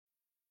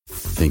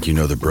Think you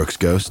know the Brooks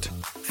Ghost?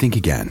 Think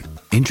again.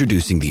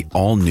 Introducing the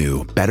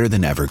all-new,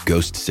 better-than-ever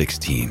Ghost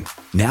 16.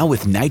 Now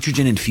with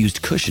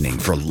nitrogen-infused cushioning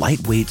for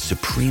lightweight,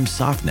 supreme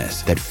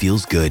softness that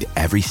feels good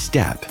every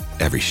step,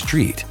 every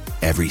street,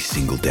 every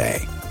single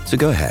day. So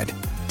go ahead,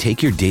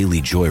 take your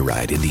daily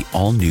joyride in the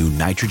all-new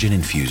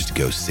nitrogen-infused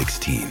Ghost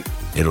 16.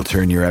 It'll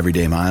turn your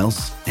everyday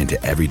miles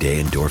into everyday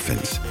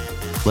endorphins.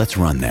 Let's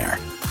run there.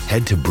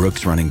 Head to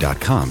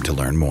brooksrunning.com to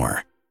learn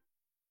more.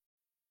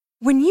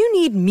 When you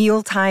need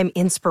mealtime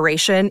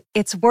inspiration,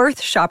 it's worth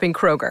shopping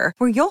Kroger,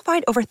 where you'll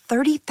find over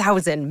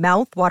 30,000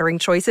 mouth-watering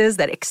choices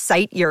that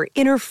excite your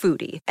inner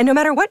foodie. And no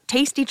matter what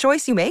tasty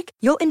choice you make,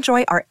 you'll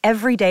enjoy our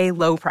everyday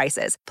low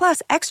prices,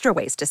 plus extra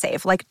ways to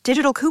save, like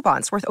digital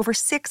coupons worth over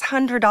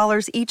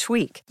 $600 each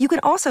week. You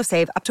can also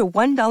save up to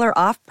 $1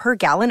 off per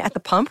gallon at the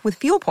pump with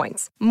fuel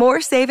points.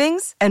 More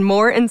savings and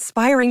more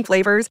inspiring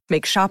flavors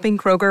make shopping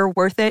Kroger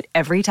worth it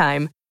every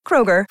time.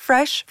 Kroger,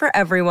 fresh for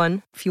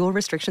everyone. Fuel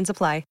restrictions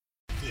apply.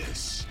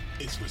 This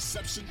is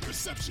Reception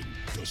Perception,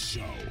 the show.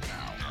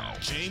 Now,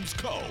 James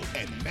Cole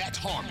and Matt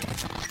Harmon.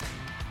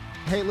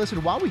 Hey,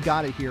 listen, while we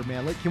got it here,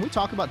 man, can we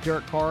talk about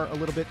Derek Carr a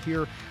little bit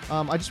here?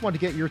 I just wanted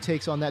to get your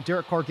takes on that.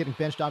 Derek Carr getting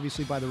benched,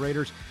 obviously, by the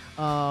Raiders.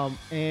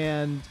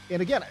 And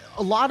again,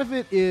 a lot of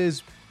it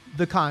is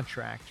the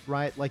contract,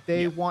 right? Like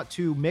they want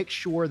to make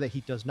sure that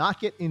he does not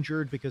get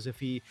injured, because if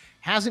he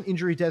has an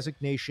injury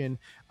designation,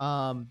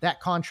 that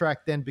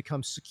contract then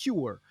becomes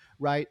secure,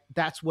 right?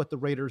 That's what the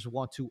Raiders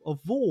want to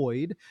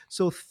avoid.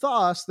 So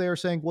thus they're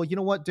saying, well, you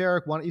know what,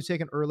 Derek, why don't you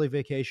take an early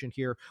vacation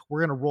here?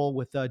 We're going to roll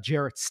with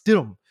Jarrett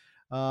Stidham.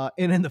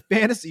 And in the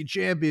fantasy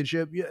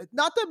championship,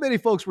 not that many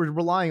folks were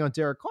relying on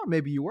Derek Carr.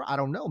 Maybe you were. I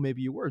don't know.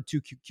 Maybe you were a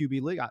 2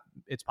 QB league.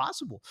 It's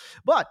possible.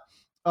 But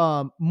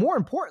more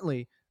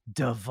importantly,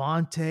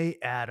 Davante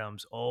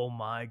Adams. Oh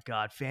my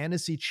God.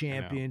 Fantasy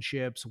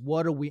championships.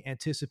 What are we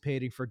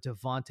anticipating for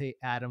Davante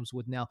Adams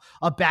with now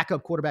a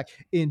backup quarterback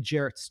in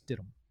Jarrett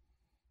Stidham?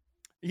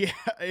 Yeah,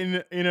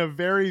 in a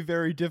very,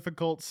 very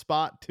difficult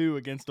spot, too,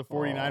 against the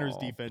 49ers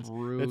defense.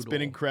 Brutal. That's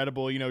been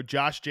incredible. You know,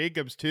 Josh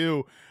Jacobs,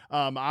 too.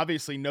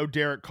 Obviously, no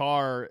Derek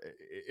Carr.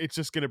 It's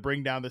just going to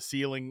bring down the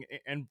ceiling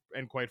and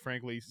quite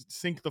frankly,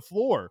 sink the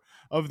floor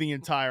of the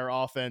entire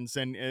offense.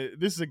 And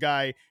this is a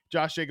guy,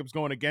 Josh Jacobs,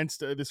 going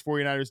against this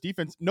 49ers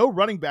defense. No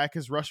running back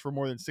has rushed for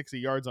more than 60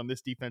 yards on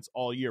this defense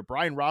all year.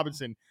 Brian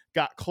Robinson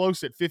got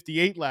close at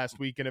 58 last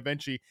week and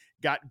eventually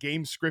got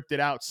game scripted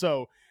out.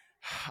 So,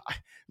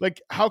 like,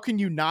 how can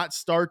you not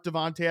start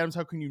Davante Adams?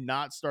 How can you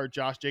not start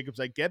Josh Jacobs?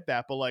 I get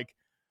that, but like,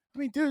 I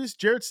mean, dude, this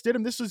Jarrett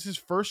Stidham, this was his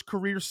first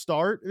career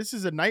start. This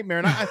is a nightmare.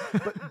 And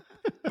but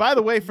by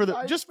the way, for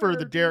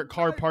the Derek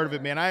Carr part of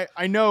it, man,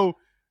 I know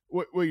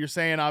what you're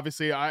saying.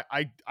 Obviously,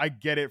 I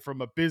get it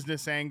from a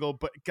business angle,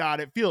 but God,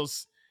 it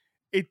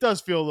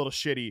does feel a little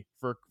shitty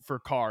for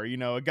Carr. You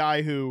know, a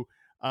guy who,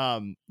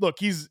 look,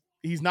 he's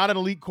not an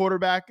elite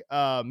quarterback.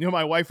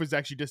 My wife was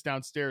actually just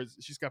downstairs.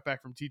 She's got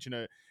back from teaching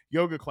a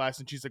yoga class,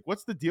 and she's like,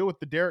 "What's the deal with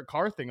the Derek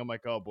Carr thing?" I'm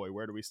like, "Oh boy,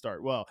 where do we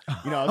start?" Well,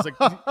 I was like,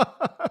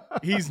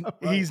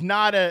 he's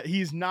not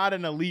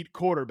an elite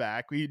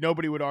quarterback.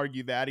 Nobody would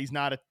argue that. He's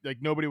not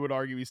nobody would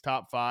argue he's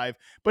top 5,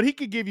 but he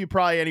could give you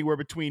probably anywhere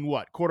between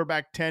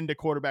quarterback 10 to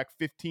quarterback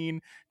 15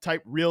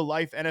 type real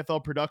life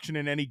NFL production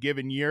in any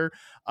given year.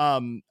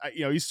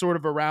 He's sort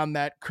of around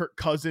that Kirk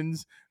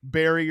Cousins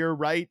barrier,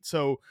 right?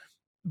 So,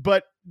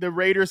 but the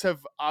Raiders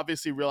have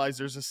obviously realized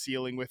there's a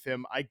ceiling with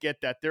him. I get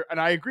that there, and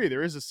I agree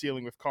there is a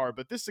ceiling with Carr,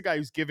 but this is a guy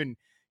who's given,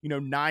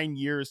 9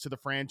 years to the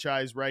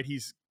franchise, right?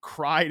 He's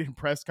cried in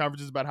press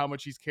conferences about how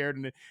much he's cared.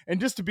 And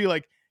just to be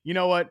like, you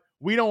know what,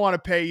 we don't want to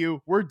pay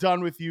you. We're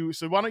done with you.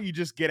 So why don't you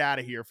just get out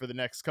of here for the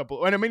next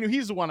couple? And I mean,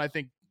 he's the one I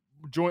think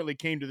jointly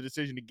came to the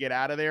decision to get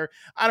out of there.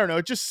 I don't know.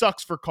 It just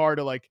sucks for Carr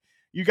to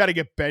you got to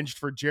get benched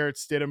for Jarrett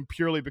Stidham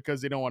purely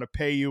because they don't want to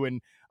pay you. And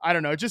I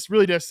don't know. It just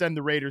really does send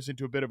the Raiders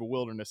into a bit of a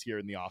wilderness here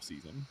in the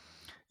offseason.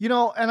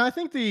 And I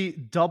think the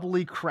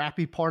doubly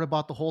crappy part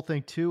about the whole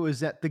thing too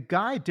is that the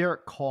guy,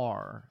 Derek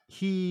Carr,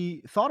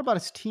 he thought about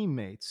his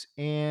teammates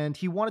and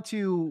he wanted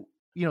to,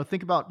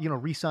 think about,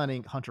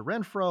 re-signing Hunter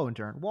Renfrow and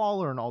Darren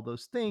Waller and all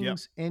those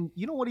things. Yep. And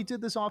you know what he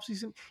did this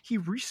offseason? He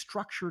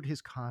restructured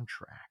his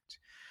contract.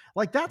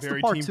 Like that's very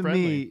the part to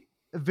team-friendly. Me.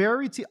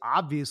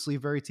 Obviously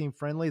very team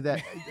friendly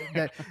that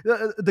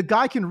the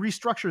guy can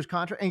restructure his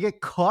contract and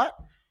get cut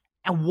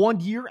and 1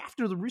 year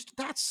after the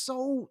restart.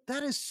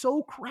 That is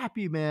so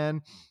crappy,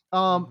 man.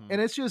 And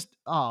it's just,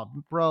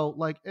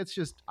 bro, it's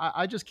just,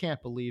 I just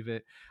can't believe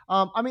it.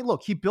 I mean,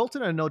 look, he built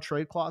in a no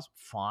trade clause,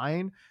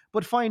 fine,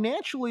 but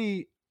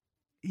financially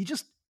he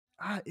just,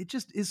 it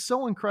just is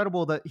so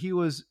incredible that he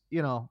was,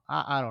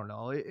 I don't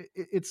know.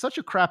 It's such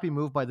a crappy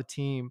move by the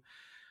team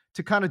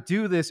to kind of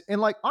do this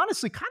and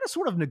honestly kind of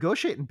sort of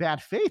negotiate in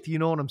bad faith. You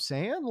know what I'm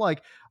saying?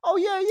 Oh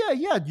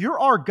yeah. You're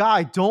our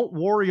guy. Don't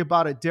worry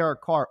about it, Derek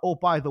Carr. Oh,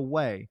 by the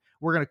way,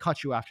 we're going to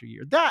cut you after a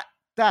year.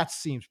 That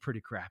seems pretty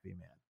crappy,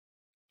 man.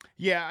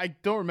 Yeah, I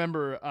don't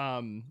remember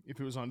if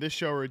it was on this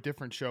show or a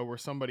different show where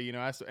somebody,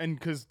 asked, and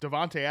because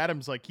Davante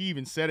Adams, he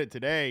even said it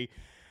today,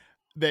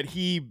 that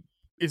he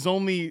is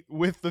only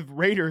with the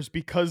Raiders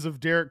because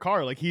of Derek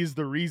Carr. Like, he's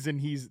the reason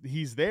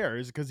he's there,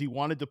 is because he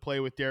wanted to play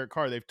with Derek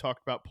Carr. They've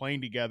talked about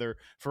playing together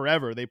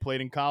forever. They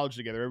played in college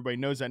together. Everybody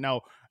knows that.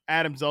 Now,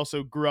 Adams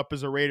also grew up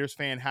as a Raiders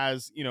fan,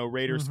 has,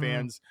 Raiders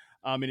fans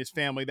in his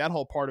family, that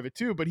whole part of it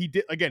too. But he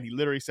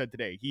literally said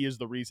today, he is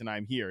the reason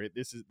I'm here.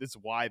 This is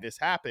why this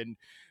happened.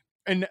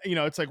 And,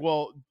 it's like,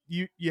 well,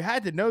 you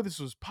had to know this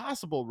was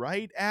possible,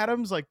 right,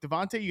 Adams? Like,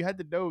 Devontae, you had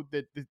to know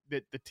that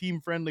the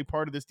team-friendly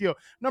part of this deal.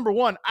 Number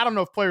one, I don't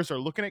know if players are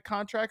looking at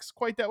contracts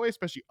quite that way,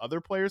 especially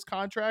other players'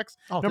 contracts.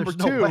 Oh, Number there's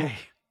two, no way.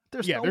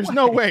 There's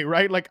no way,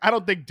 right? Like, I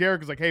don't think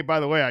Derek is like, hey, by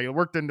the way, I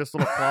worked in this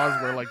little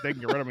clause where, like, they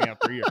can get rid of me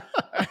after a year.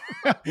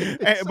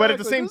 Exactly. But at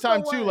the same There's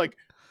time, no too, way. like,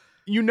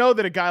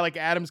 that a guy like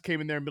Adams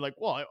came in there and be like,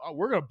 well,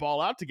 we're going to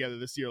ball out together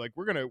this year. Like,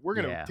 we're going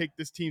to take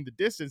this team the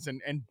distance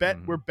and bet.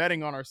 We're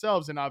betting on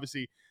ourselves. And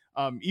obviously,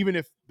 even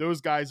if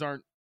those guys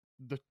aren't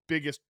the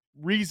biggest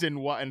reason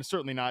why, and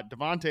certainly not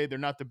Devontae, they're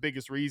not the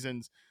biggest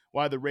reasons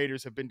why the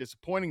Raiders have been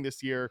disappointing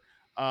this year.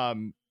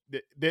 They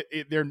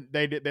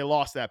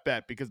lost that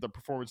bet because of the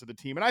performance of the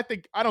team. And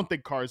I don't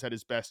think Carr's had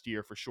his best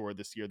year for sure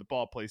this year. The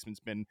ball placement's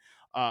been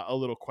a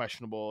little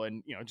questionable,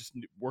 and just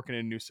working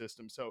in a new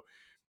system. So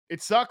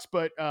it sucks,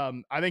 but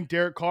I think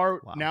Derek Carr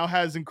now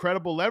has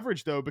incredible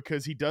leverage, though,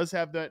 because he does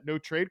have that no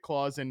trade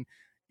clause. And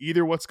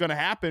either what's going to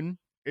happen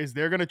is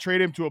they're going to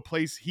trade him to a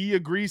place he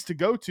agrees to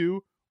go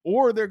to,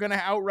 or they're going to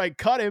outright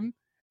cut him,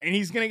 and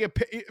he's going to get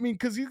paid. I mean,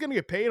 because he's going to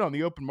get paid on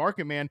the open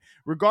market, man.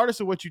 Regardless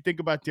of what you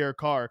think about Derek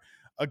Carr,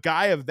 a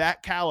guy of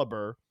that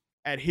caliber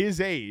at his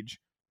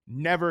age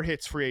never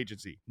hits free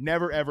agency.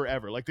 Never, ever,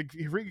 ever. Like, the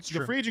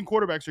free agent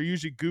quarterbacks are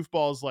usually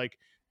goofballs like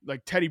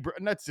Teddy,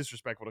 and that's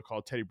disrespectful to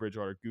call Teddy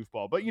Bridgewater a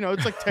goofball, but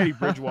it's like Teddy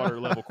Bridgewater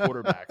level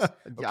quarterbacks.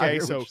 Okay,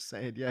 so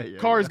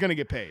Carr is going to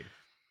get paid.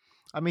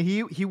 I mean,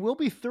 he will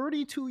be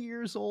 32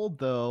 years old,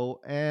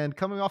 though, and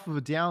coming off of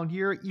a down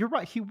year. You're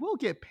right, he will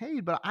get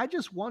paid, but I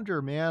just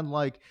wonder, man,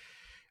 like,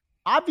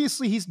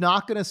 obviously he's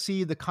not going to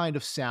see the kind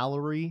of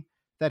salary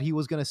that he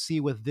was going to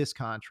see with this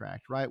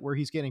contract, right? Where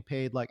he's getting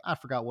paid, like, I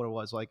forgot what it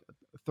was, like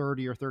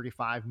 30 or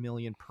 35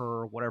 million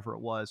per, whatever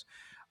it was.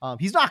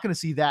 He's not going to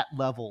see that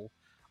level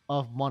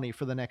of money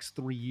for the next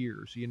 3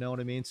 years. You know what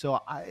I mean? So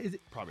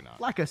probably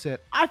not. Like I said,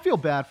 I feel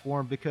bad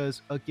for him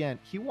because, again,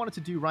 he wanted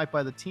to do right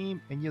by the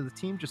team, and the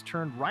team just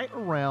turned right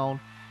around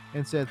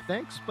and said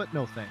thanks, but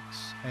no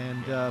thanks.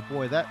 And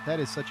boy, that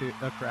is such a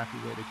crappy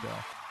way to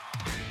go.